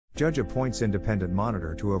Judge appoints independent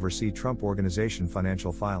monitor to oversee Trump Organization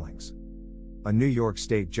financial filings. A New York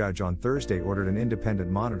State judge on Thursday ordered an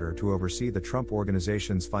independent monitor to oversee the Trump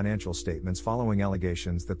Organization's financial statements following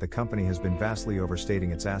allegations that the company has been vastly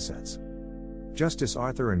overstating its assets. Justice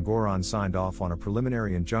Arthur Engoron signed off on a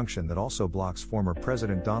preliminary injunction that also blocks former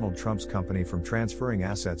President Donald Trump's company from transferring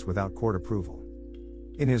assets without court approval.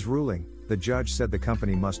 In his ruling, the judge said the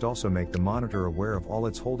company must also make the monitor aware of all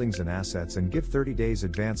its holdings and assets and give 30 days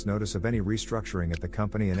advance notice of any restructuring at the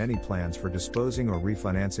company and any plans for disposing or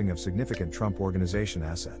refinancing of significant Trump Organization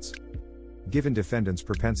assets. Given defendants'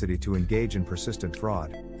 propensity to engage in persistent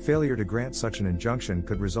fraud, failure to grant such an injunction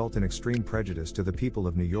could result in extreme prejudice to the people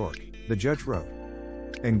of New York, the judge wrote.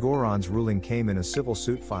 Engoron's ruling came in a civil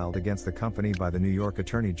suit filed against the company by the New York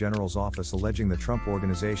Attorney General's office alleging the Trump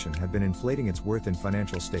Organization had been inflating its worth in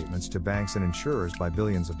financial statements to banks and insurers by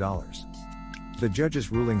billions of dollars. The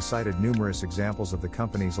judge's ruling cited numerous examples of the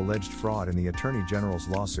company's alleged fraud in the Attorney General's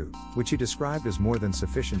lawsuit, which he described as more than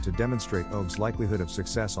sufficient to demonstrate OG's likelihood of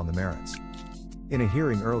success on the merits. In a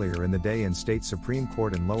hearing earlier in the day in State Supreme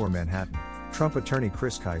Court in Lower Manhattan, Trump attorney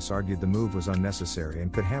Chris Kise argued the move was unnecessary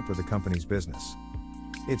and could hamper the company's business.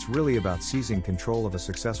 "It's really about seizing control of a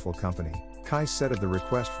successful company," Kise said of the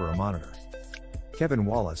request for a monitor. Kevin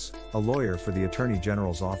Wallace, a lawyer for the Attorney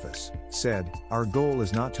General's office, said, "Our goal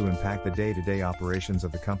is not to impact the day-to-day operations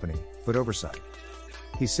of the company, but oversight."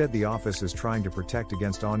 He said the office is trying to protect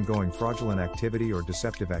against ongoing fraudulent activity or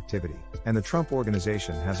deceptive activity, and the Trump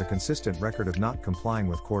Organization has a consistent record of not complying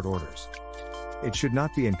with court orders. It should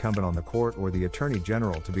not be incumbent on the court or the Attorney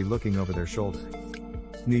General to be looking over their shoulder.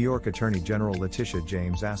 New York Attorney General Letitia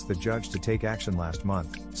James asked the judge to take action last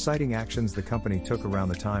month, citing actions the company took around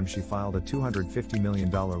the time she filed a $250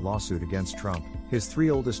 million lawsuit against Trump, his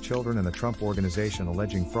three oldest children and the Trump Organization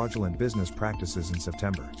alleging fraudulent business practices in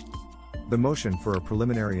September. The motion for a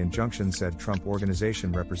preliminary injunction said Trump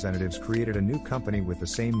Organization representatives created a new company with the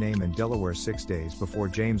same name in Delaware 6 days before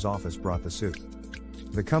James' office brought the suit.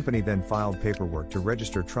 The company then filed paperwork to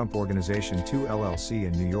register Trump Organization 2 LLC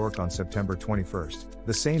in New York on September 21,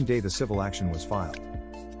 the same day the civil action was filed.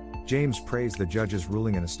 James praised the judge's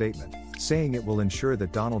ruling in a statement, saying it will ensure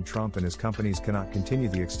that Donald Trump and his companies cannot continue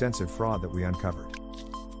the extensive fraud that we uncovered.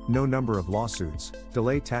 "No number of lawsuits,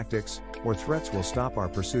 delay tactics, or threats will stop our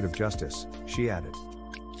pursuit of justice," she added.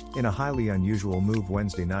 In a highly unusual move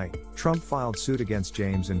Wednesday night, Trump filed suit against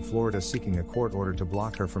James in Florida seeking a court order to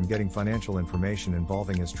block her from getting financial information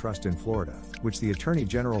involving his trust in Florida, which the Attorney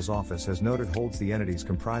General's office has noted holds the entities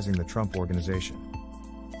comprising the Trump Organization.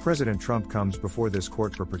 President Trump comes before this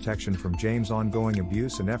court for protection from James' ongoing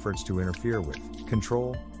abuse and efforts to interfere with,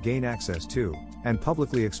 control, gain access to, and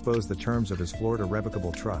publicly expose the terms of his Florida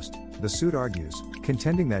revocable trust, the suit argues,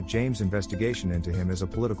 contending that James' investigation into him is a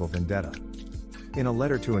political vendetta. In a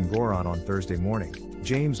letter to Engoron on Thursday morning,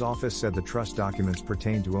 James' office said the trust documents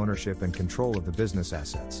pertain to ownership and control of the business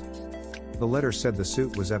assets. The letter said the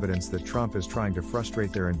suit was evidence that Trump is trying to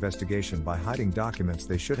frustrate their investigation by hiding documents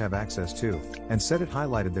they should have access to, and said it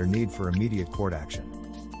highlighted their need for immediate court action.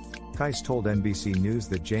 Kise told NBC News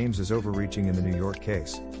that James is overreaching in the New York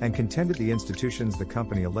case, and contended the institutions the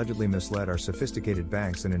company allegedly misled are sophisticated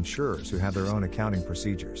banks and insurers who have their own accounting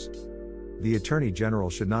procedures. The Attorney General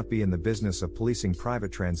should not be in the business of policing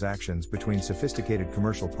private transactions between sophisticated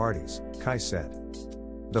commercial parties, Kise said.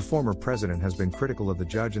 The former president has been critical of the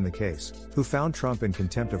judge in the case, who found Trump in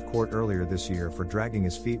contempt of court earlier this year for dragging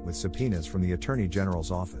his feet with subpoenas from the Attorney General's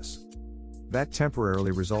office. That temporarily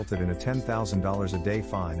resulted in a $10,000 a day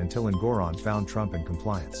fine until Engoron found Trump in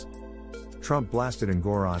compliance. Trump blasted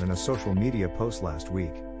Engoron in a social media post last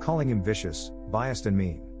week, calling him vicious, biased and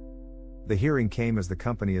mean. The hearing came as the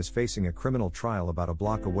company is facing a criminal trial about a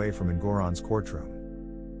block away from Engoron's courtroom.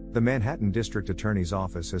 The Manhattan District Attorney's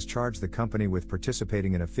Office has charged the company with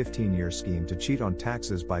participating in a 15-year scheme to cheat on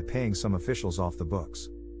taxes by paying some officials off the books.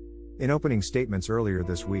 In opening statements earlier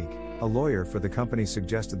this week, a lawyer for the company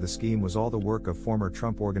suggested the scheme was all the work of former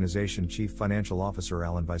Trump Organization Chief Financial Officer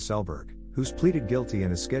Alan Weisselberg, who's pleaded guilty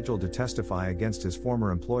and is scheduled to testify against his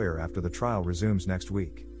former employer after the trial resumes next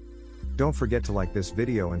week. Don't forget to like this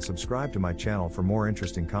video and subscribe to my channel for more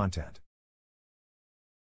interesting content.